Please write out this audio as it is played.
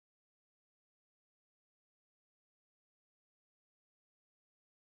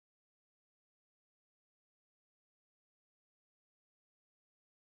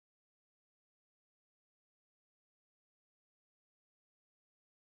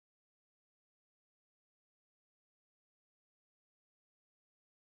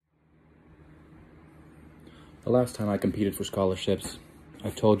The last time I competed for scholarships,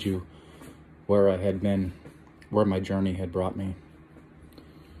 I told you where I had been, where my journey had brought me.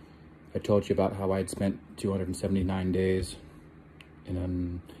 I told you about how I had spent 279 days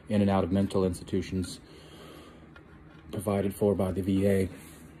in and out of mental institutions provided for by the VA,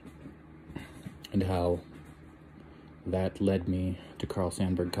 and how that led me to Carl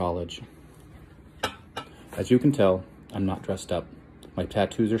Sandburg College. As you can tell, I'm not dressed up. My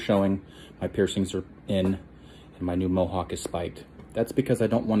tattoos are showing, my piercings are in, and my new mohawk is spiked. That's because I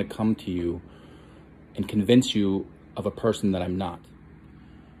don't want to come to you and convince you of a person that I'm not.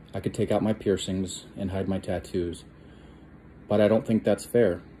 I could take out my piercings and hide my tattoos, but I don't think that's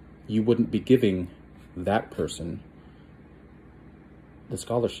fair. You wouldn't be giving that person the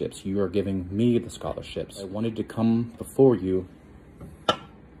scholarships. You are giving me the scholarships. I wanted to come before you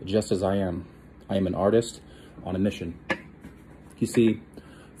just as I am. I am an artist on a mission. You see,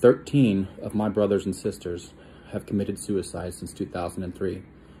 13 of my brothers and sisters have committed suicide since 2003.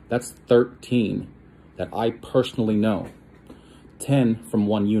 That's 13 that I personally know. 10 from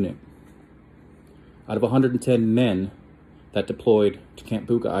one unit. Out of 110 men that deployed to Camp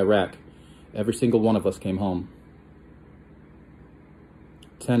Bucca, Iraq, every single one of us came home.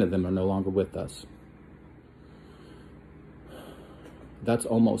 10 of them are no longer with us. That's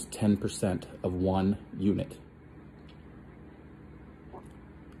almost 10% of one unit.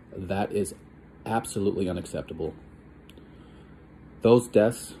 That is absolutely unacceptable. Those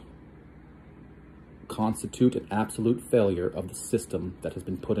deaths constitute an absolute failure of the system that has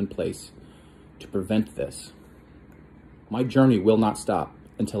been put in place to prevent this. My journey will not stop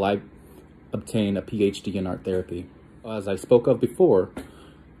until I obtain a PhD in art therapy. As I spoke of before,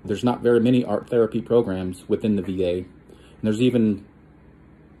 there's not very many art therapy programs within the VA, and there's even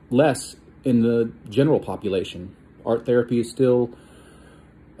less in the general population. Art therapy is still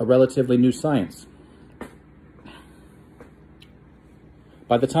a relatively new science.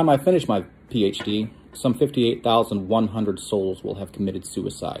 By the time I finish my PhD, some 58,100 souls will have committed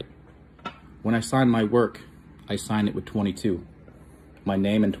suicide. When I sign my work, I sign it with 22. My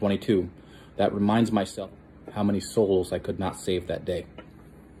name and 22. That reminds myself how many souls I could not save that day.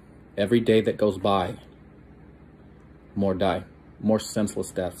 Every day that goes by, more die, more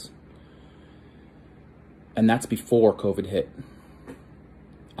senseless deaths. And that's before COVID hit.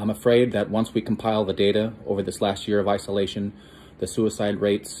 I'm afraid that once we compile the data over this last year of isolation, the suicide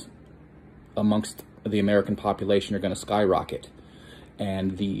rates amongst the American population are going to skyrocket.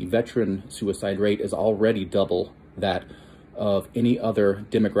 And the veteran suicide rate is already double that of any other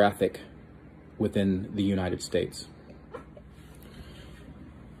demographic within the United States.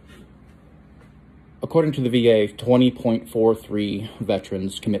 According to the VA, 20.43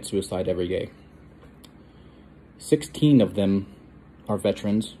 veterans commit suicide every day. 16 of them are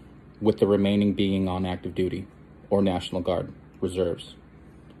veterans, with the remaining being on active duty or National Guard reserves.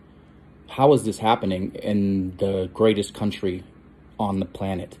 How is this happening in the greatest country on the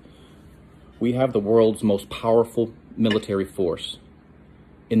planet? We have the world's most powerful military force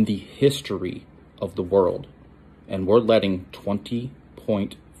in the history of the world, and we're letting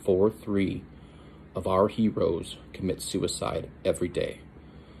 20.43 of our heroes commit suicide every day.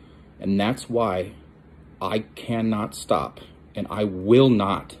 And that's why I cannot stop, and I will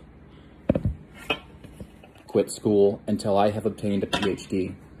not quit school until I have obtained a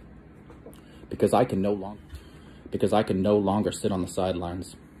PhD, because I can no longer sit on the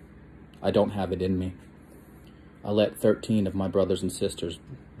sidelines. I don't have it in me. I let 13 of my brothers and sisters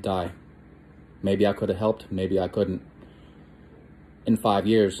die. Maybe I could have helped, maybe I couldn't. In 5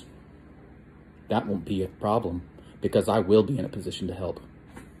 years, that won't be a problem, because I will be in a position to help.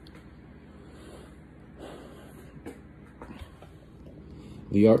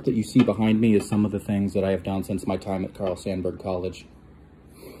 The art that you see behind me is some of the things that I have done since my time at Carl Sandburg College.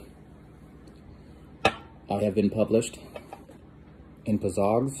 I have been published in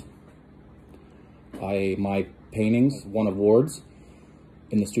Pazogs. My paintings won awards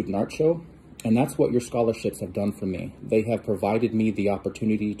in the Student Art Show, and that's what your scholarships have done for me. They have provided me the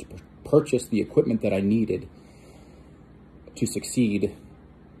opportunity to purchase the equipment that I needed to succeed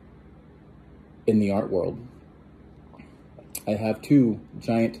in the art world. I have 2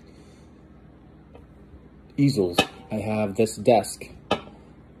 giant easels. I have this desk.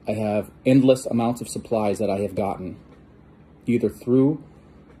 I have endless amounts of supplies that I have gotten, either through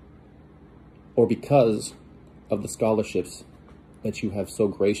or because of the scholarships that you have so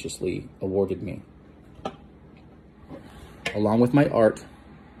graciously awarded me. Along with my art,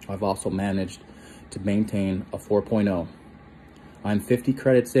 I've also managed to maintain a 4.0. I'm 50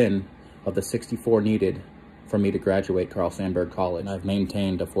 credits in of the 64 needed for me to graduate Carl Sandburg College. I've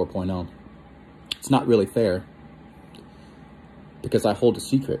maintained a 4.0. It's not really fair, because I hold a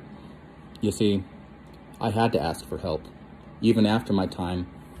secret. You see, I had to ask for help, even after my time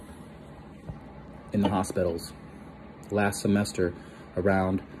in the hospitals. Last semester,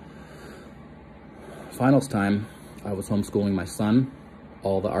 around finals time, I was homeschooling my son.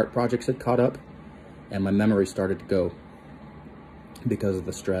 All the art projects had caught up, and my memory started to go because of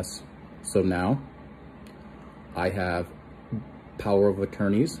the stress. So now, I have power of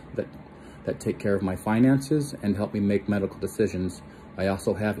attorneys that take care of my finances and help me make medical decisions. I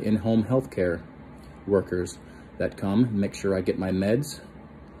also have in-home healthcare workers that come, make sure I get my meds,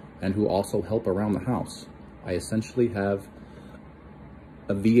 and who also help around the house. I essentially have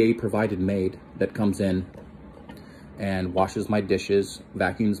a VA-provided maid that comes in and washes my dishes,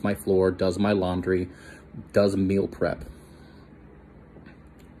 vacuums my floor, does my laundry, does meal prep.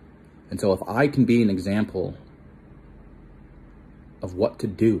 And so if I can be an example of what to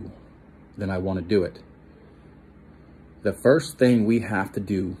do, then I want to do it. The first thing we have to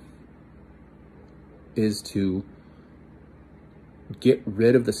do is to get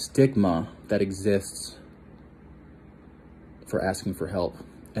rid of the stigma that exists for asking for help.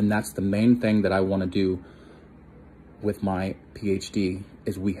 And that's the main thing that I want to do with my PhD,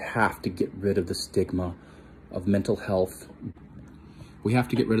 is we have to get rid of the stigma of mental health. We have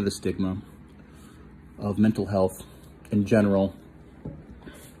to get rid of the stigma of mental health in general.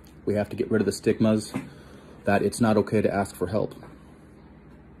 We have to get rid of the stigmas that it's not okay to ask for help.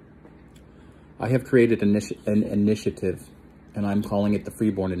 I have created an initiative, and I'm calling it the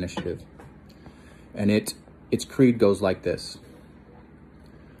Freeborn Initiative. And its creed goes like this: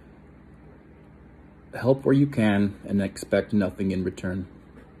 help where you can and expect nothing in return.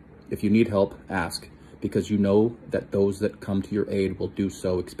 If you need help, ask, because you know that those that come to your aid will do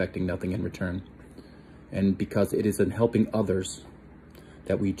so expecting nothing in return. And because it is in helping others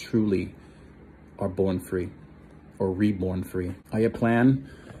that we truly are born free, or reborn free. I have planned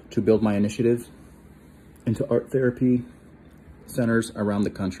to build my initiative into art therapy centers around the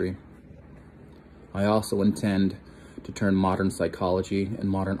country. I also intend to turn modern psychology and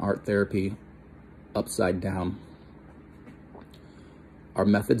modern art therapy upside down. Our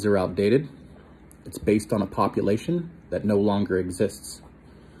methods are outdated. It's based on a population that no longer exists.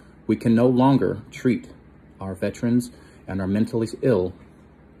 We can no longer treat our veterans and our mentally ill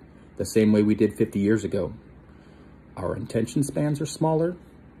the same way we did 50 years ago. Our attention spans are smaller.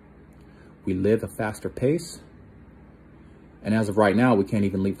 We live a faster pace. And as of right now, we can't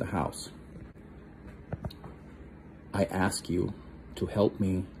even leave the house. I ask you to help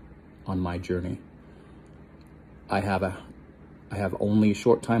me on my journey. I have only a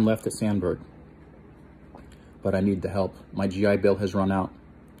short time left at Sandburg, but I need the help. My GI Bill has run out,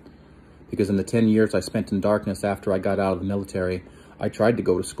 because in the 10 years I spent in darkness after I got out of the military, I tried to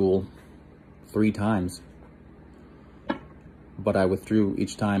go to school 3 times, but I withdrew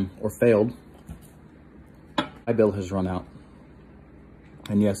each time or failed. My bill has run out.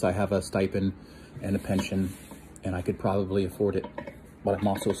 And yes, I have a stipend and a pension, and I could probably afford it, but I'm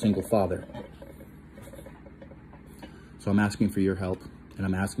also a single father. So I'm asking for your help, and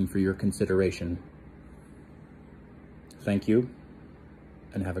I'm asking for your consideration. Thank you,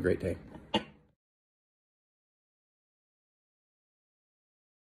 and have a great day.